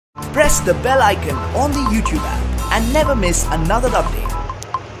press the bell icon on the YouTube app and never miss another update.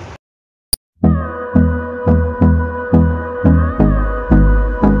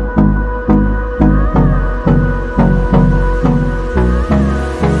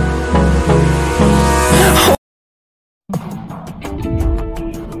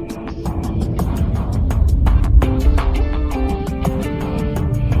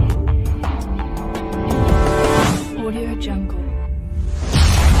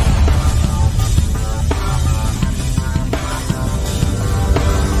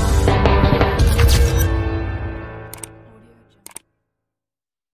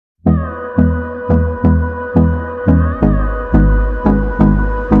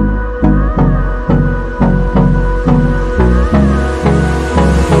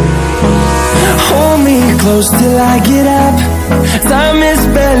 Close till I get up. Time is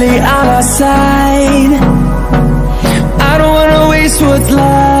barely on our side. I don't wanna waste what's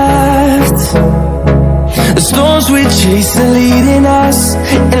left. The storms we chase are leading us,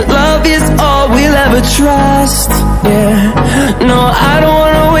 and love is all we'll ever trust. Yeah, no, I don't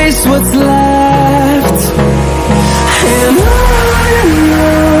wanna waste what's left. And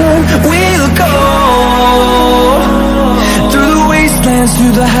on we'll go, through the wastelands,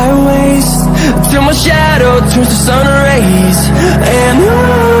 through the highways, till my shadow turns to sun rays. And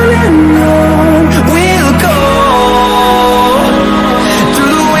on we'll go,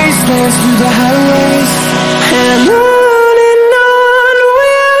 through the wastelands, through the highways, and on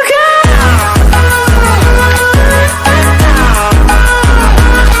we'll go.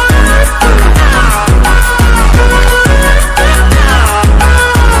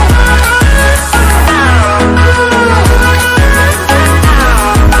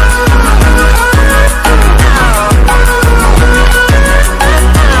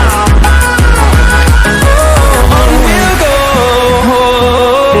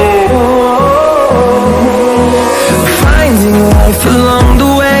 Along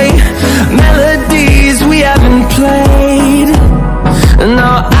the way, melodies we haven't played. No,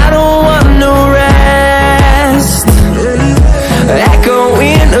 I don't want no rest.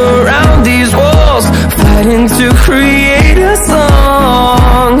 Echoing around these walls, fighting to create a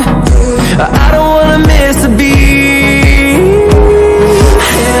song. I don't wanna miss a beat.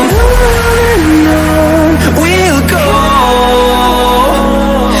 And on we'll go,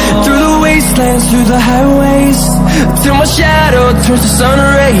 through the wastelands, through the highways, till my shadow turns to sun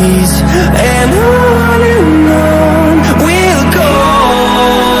rays. And on we'll go,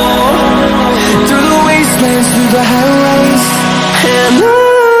 through the wastelands, through the highways, and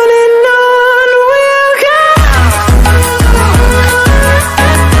on we'll go.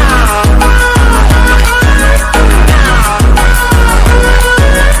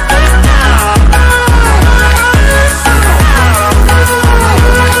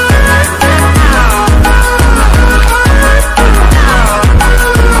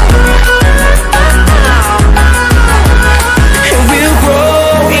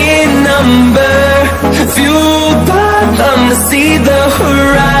 See the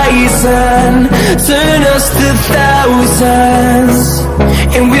horizon, turn us to thousands,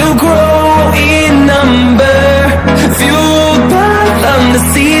 and we'll grow in number, fueled by them to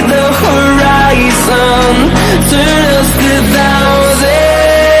see the horizon, turn us to thousands.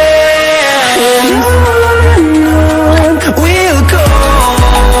 And on we'll go,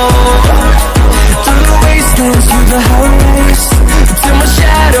 through the wastelands, through the highways, till my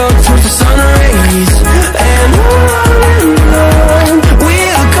shadow turns to sun rays. And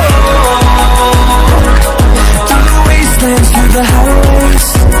we'll go, through the wastelands, through the highways.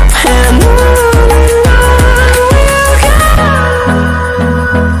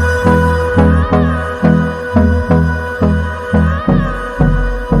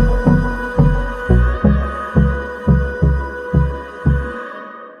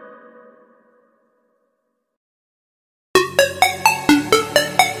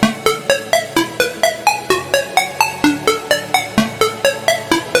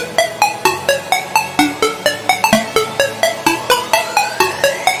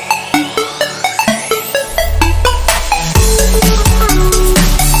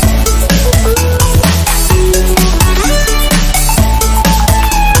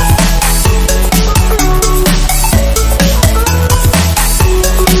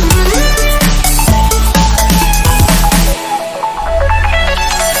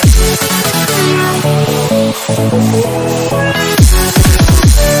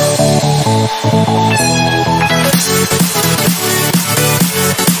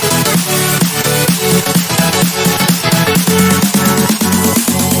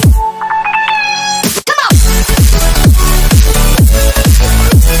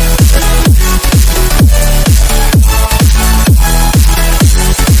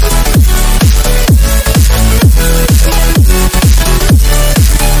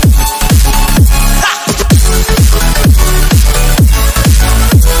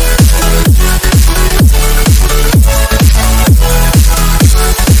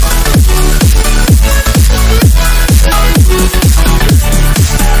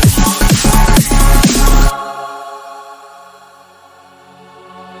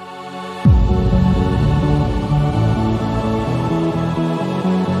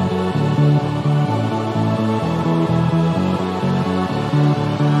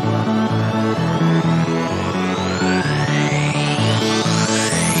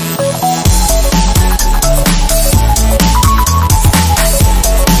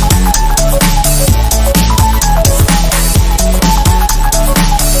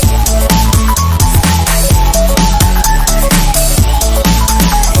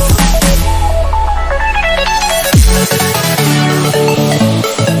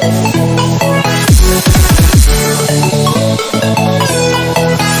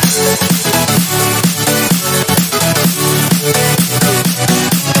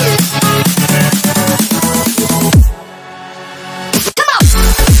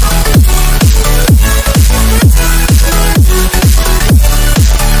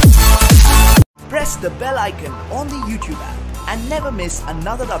 press the bell icon on the YouTube app and never miss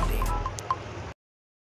another update.